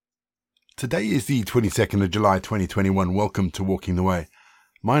Today is the 22nd of July 2021. Welcome to Walking the Way.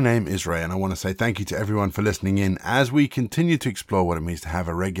 My name is Ray, and I want to say thank you to everyone for listening in as we continue to explore what it means to have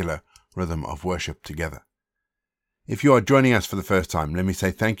a regular rhythm of worship together. If you are joining us for the first time, let me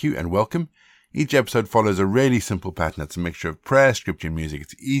say thank you and welcome. Each episode follows a really simple pattern. It's a mixture of prayer, scripture, and music.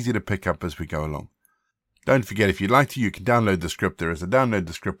 It's easy to pick up as we go along. Don't forget, if you'd like to, you can download the script. There is a download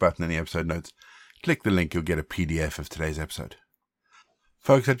the script button in the episode notes. Click the link, you'll get a PDF of today's episode.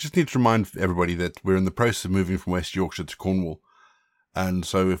 Folks, I just need to remind everybody that we're in the process of moving from West Yorkshire to Cornwall. And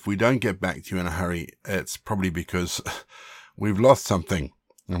so if we don't get back to you in a hurry, it's probably because we've lost something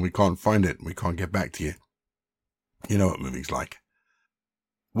and we can't find it. We can't get back to you. You know what moving's like.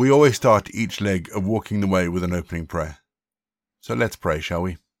 We always start each leg of Walking the Way with an opening prayer. So let's pray, shall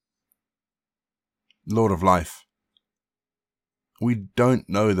we? Lord of life, we don't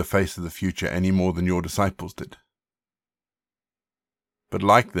know the face of the future any more than your disciples did. But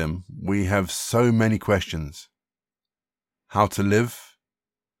like them, we have so many questions. How to live,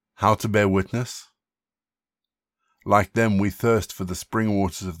 how to bear witness. Like them, we thirst for the spring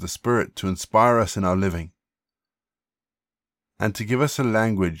waters of the Spirit to inspire us in our living and to give us a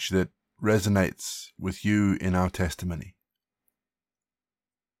language that resonates with you in our testimony.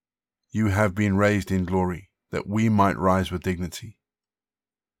 You have been raised in glory, that we might rise with dignity.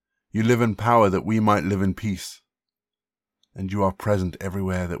 You live in power, that we might live in peace. And you are present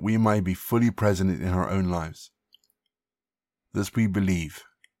everywhere, that we may be fully present in our own lives. This we believe,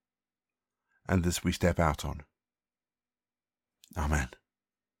 and this we step out on. Amen.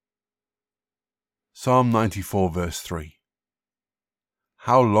 Psalm 94 verse 3.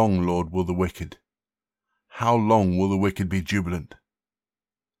 How long, Lord, will the wicked? How long will the wicked be jubilant?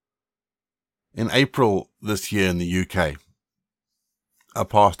 In April this year in the UK, a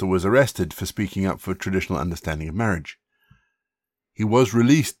pastor was arrested for speaking up for traditional understanding of marriage. He was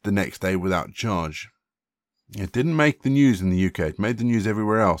released the next day without charge. It didn't make the news in the UK. It made the news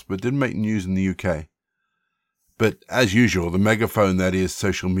everywhere else, but it didn't make news in the UK. But as usual, the megaphone that is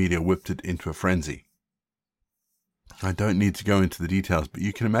social media whipped it into a frenzy. I don't need to go into the details, but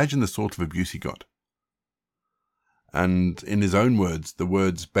you can imagine the sort of abuse he got. And in his own words, the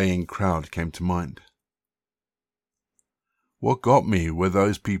words baying crowd came to mind. What got me were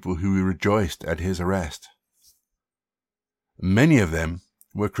those people who rejoiced at his arrest. Many of them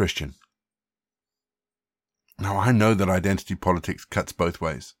were Christian. Now, I know that identity politics cuts both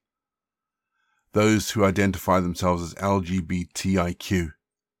ways. Those who identify themselves as LGBTIQ,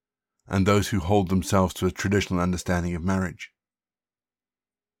 and those who hold themselves to a traditional understanding of marriage.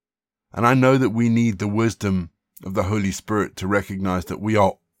 And I know that we need the wisdom of the Holy Spirit to recognize that we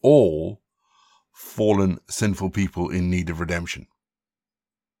are all fallen, sinful people in need of redemption.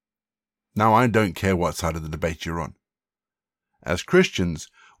 Now, I don't care what side of the debate you're on. As Christians,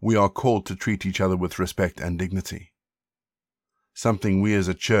 we are called to treat each other with respect and dignity, something we as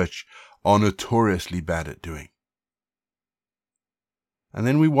a church are notoriously bad at doing. And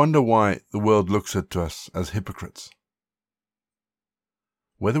then we wonder why the world looks at us as hypocrites.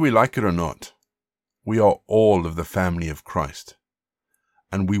 Whether we like it or not, we are all of the family of Christ,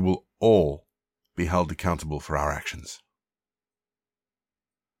 and we will all be held accountable for our actions.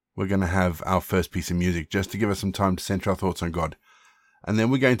 We're going to have our first piece of music just to give us some time to center our thoughts on God. And then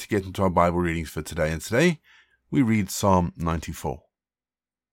we're going to get into our Bible readings for today. And today we read Psalm 94.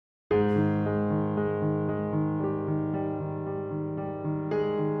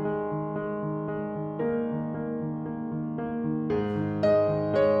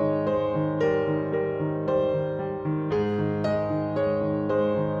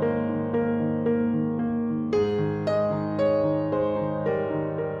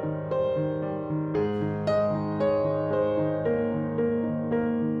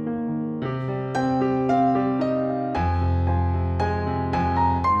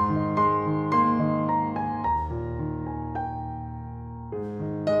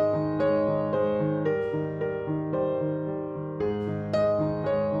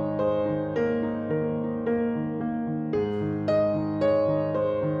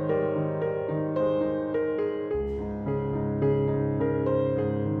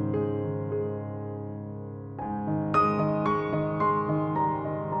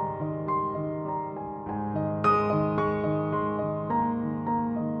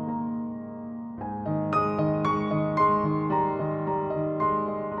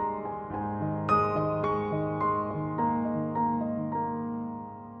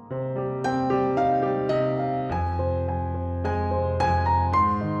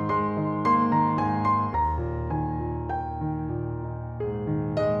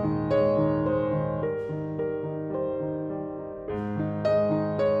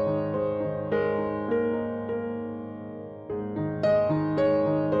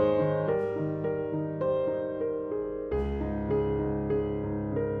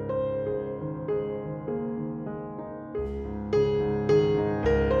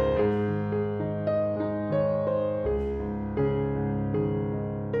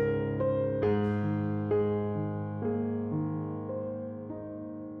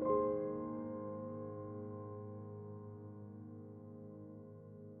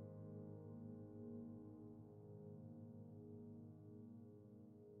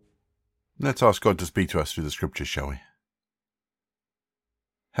 Let's ask God to speak to us through the scriptures, shall we?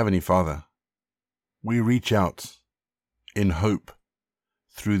 Heavenly Father, we reach out in hope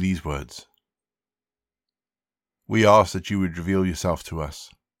through these words. We ask that you would reveal yourself to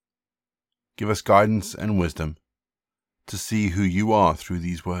us. Give us guidance and wisdom to see who you are through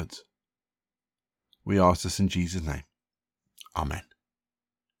these words. We ask this in Jesus' name. Amen.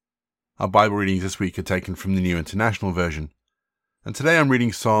 Our Bible readings this week are taken from the New International Version, and today I'm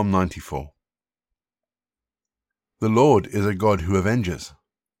reading Psalm 94. The Lord is a God who avenges.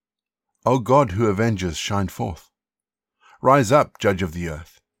 O God who avenges, shine forth. Rise up, Judge of the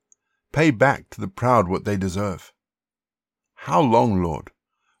earth. Pay back to the proud what they deserve. How long, Lord,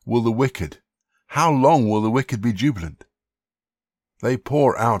 will the wicked be jubilant? They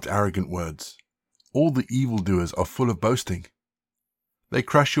pour out arrogant words. All the evildoers are full of boasting. They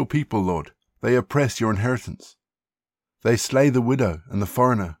crush your people, Lord. They oppress your inheritance. They slay the widow and the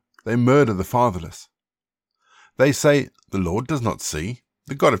foreigner. They murder the fatherless. They say, the Lord does not see.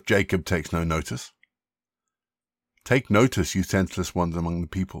 The God of Jacob takes no notice. Take notice, you senseless ones among the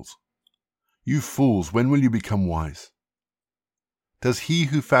peoples. You fools, when will you become wise? Does he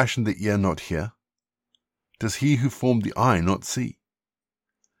who fashioned the ear not hear? Does he who formed the eye not see?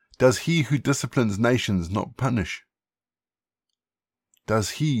 Does he who disciplines nations not punish?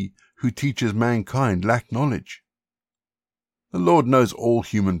 Does he who teaches mankind lack knowledge? The Lord knows all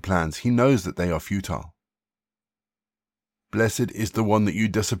human plans. He knows that they are futile. Blessed is the one that you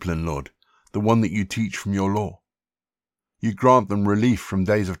discipline, Lord, the one that you teach from your law. You grant them relief from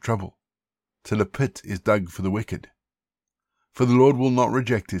days of trouble, till a pit is dug for the wicked. For the Lord will not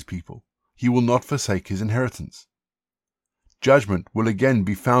reject his people. He will not forsake his inheritance. Judgment will again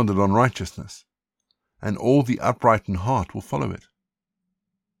be founded on righteousness, and all the upright in heart will follow it.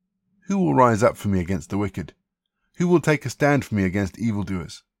 Who will rise up for me against the wicked? Who will take a stand for me against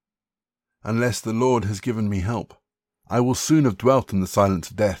evildoers? Unless the Lord has given me help, I will soon have dwelt in the silence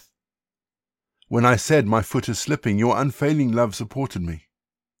of death. When I said, my foot is slipping, your unfailing love supported me.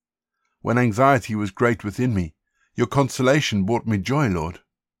 When anxiety was great within me, your consolation brought me joy, Lord.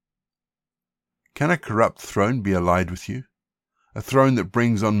 Can a corrupt throne be allied with you? A throne that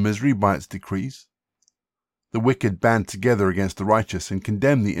brings on misery by its decrees? The wicked band together against the righteous and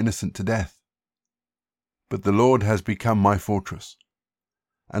condemn the innocent to death. But the Lord has become my fortress,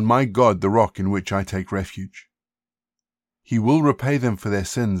 and my God the rock in which I take refuge. He will repay them for their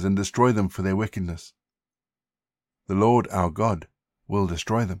sins and destroy them for their wickedness. The Lord our God will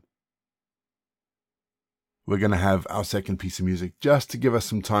destroy them. We're going to have our second piece of music just to give us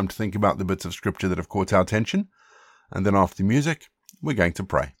some time to think about the bits of scripture that have caught our attention. And then after the music, we're going to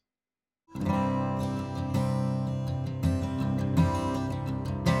pray.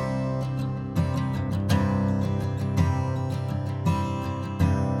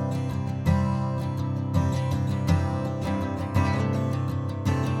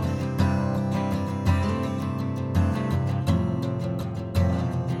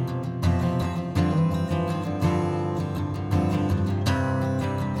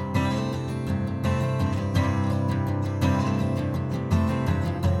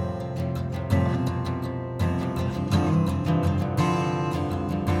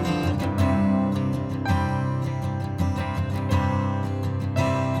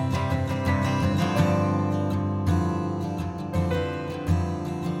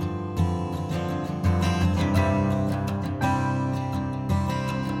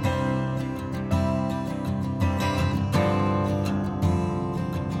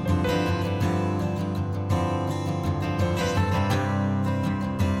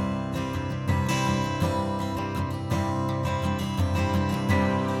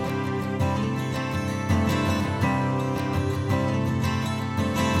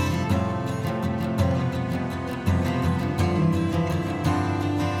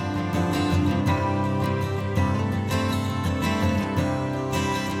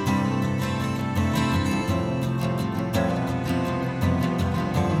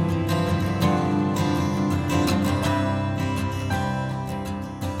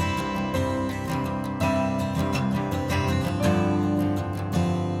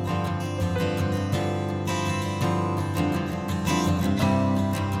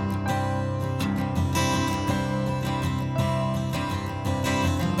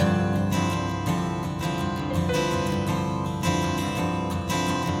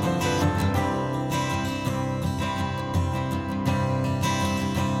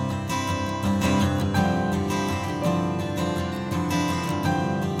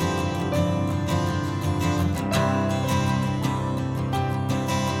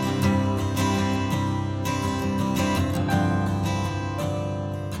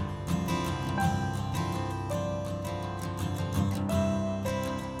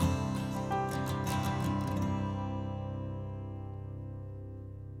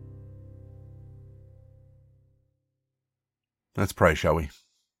 Let's pray, shall we?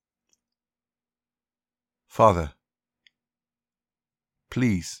 Father,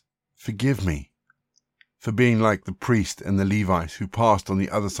 please forgive me for being like the priest and the Levite who passed on the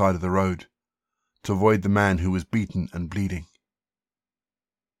other side of the road to avoid the man who was beaten and bleeding.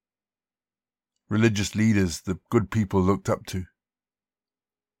 Religious leaders the good people looked up to.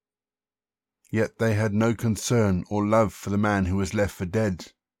 Yet they had no concern or love for the man who was left for dead,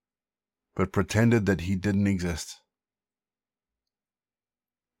 but pretended that he didn't exist.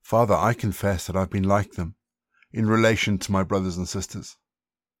 Father, I confess that I've been like them in relation to my brothers and sisters.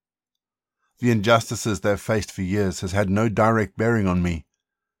 The injustices they've faced for years has had no direct bearing on me,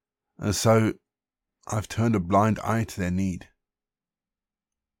 and so I've turned a blind eye to their need.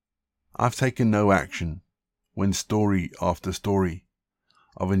 I've taken no action when story after story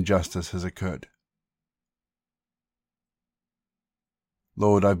of injustice has occurred.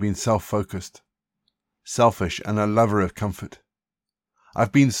 Lord, I've been self-focused, selfish, and a lover of comfort.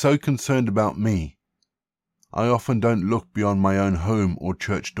 I've been so concerned about me, I often don't look beyond my own home or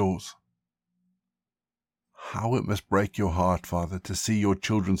church doors. How it must break your heart, Father, to see your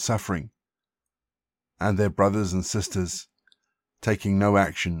children suffering and their brothers and sisters taking no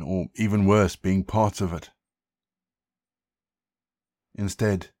action, or even worse, being part of it.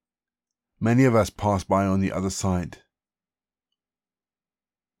 Instead, many of us pass by on the other side.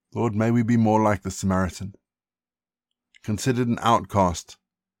 Lord, may we be more like the Samaritan. Considered an outcast,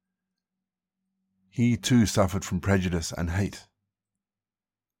 he too suffered from prejudice and hate.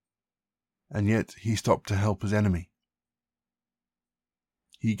 And yet he stopped to help his enemy.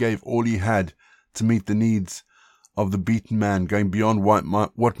 He gave all he had to meet the needs of the beaten man, going beyond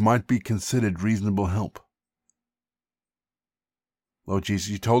what might be considered reasonable help. Lord Jesus,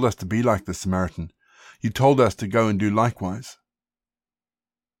 you told us to be like the Samaritan. You told us to go and do likewise.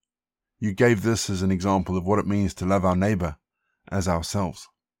 You gave this as an example of what it means to love our neighbor as ourselves.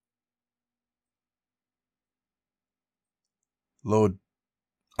 Lord,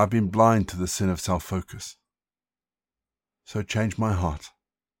 I've been blind to the sin of self-focus. So change my heart.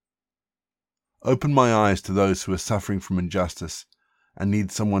 Open my eyes to those who are suffering from injustice and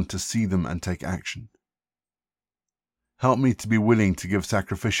need someone to see them and take action. Help me to be willing to give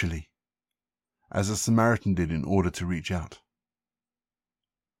sacrificially, as a Samaritan did in order to reach out.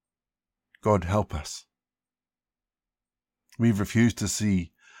 God, help us. We've refused to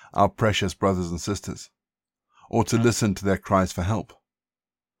see our precious brothers and sisters, or to listen to their cries for help.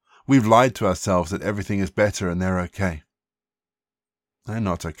 We've lied to ourselves that everything is better and they're okay. They're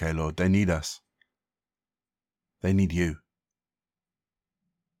not okay, Lord. They need us. They need you.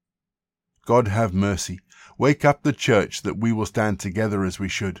 God, have mercy. Wake up the church that we will stand together as we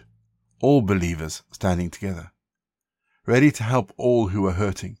should, all believers standing together, ready to help all who are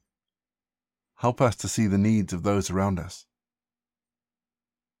hurting. Help us to see the needs of those around us.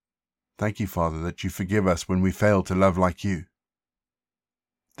 Thank you, Father, that you forgive us when we fail to love like you.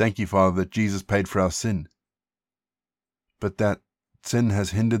 Thank you, Father, that Jesus paid for our sin, but that sin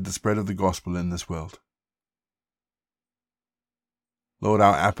has hindered the spread of the gospel in this world. Lord,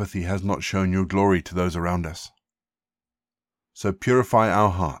 our apathy has not shown your glory to those around us. So purify our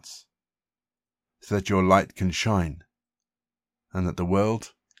hearts, so that your light can shine, and that the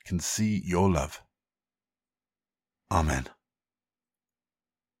world can see your love. Amen.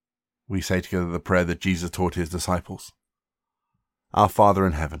 We say together the prayer that Jesus taught his disciples. Our Father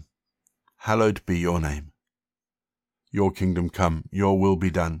in heaven, hallowed be your name. Your kingdom come, your will be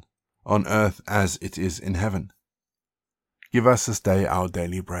done, on earth as it is in heaven. Give us this day our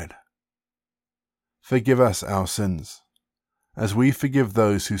daily bread. Forgive us our sins, as we forgive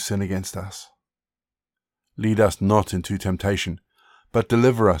those who sin against us. Lead us not into temptation, but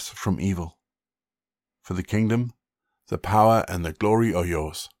deliver us from evil. For the kingdom, the power, and the glory are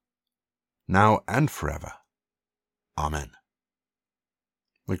yours, now and forever. Amen.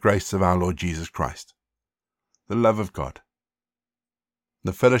 The grace of our Lord Jesus Christ, the love of God,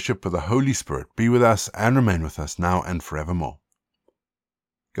 the fellowship of the Holy Spirit be with us and remain with us now and forevermore.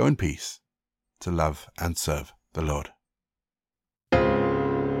 Go in peace to love and serve the Lord.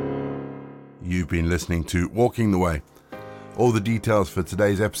 You've been listening to Walking the Way. All the details for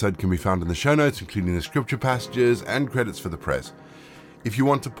today's episode can be found in the show notes, including the scripture passages and credits for the prayers. If you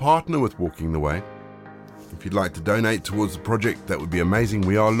want to partner with Walking the Way, if you'd like to donate towards the project, that would be amazing.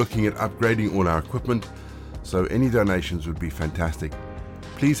 We are looking at upgrading all our equipment, so any donations would be fantastic.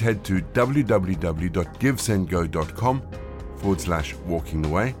 Please head to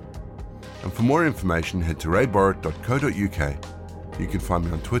www.givesendgo.com/walkingtheway. And for more information, head to rayborrett.co.uk. You can find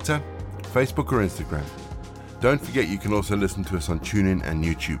me on Twitter, Facebook or Instagram. Don't forget you can also listen to us on TuneIn and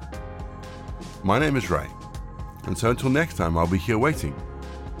YouTube. My name is Ray, And so until next time, I'll be here waiting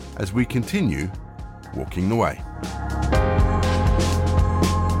as we continue walking the way.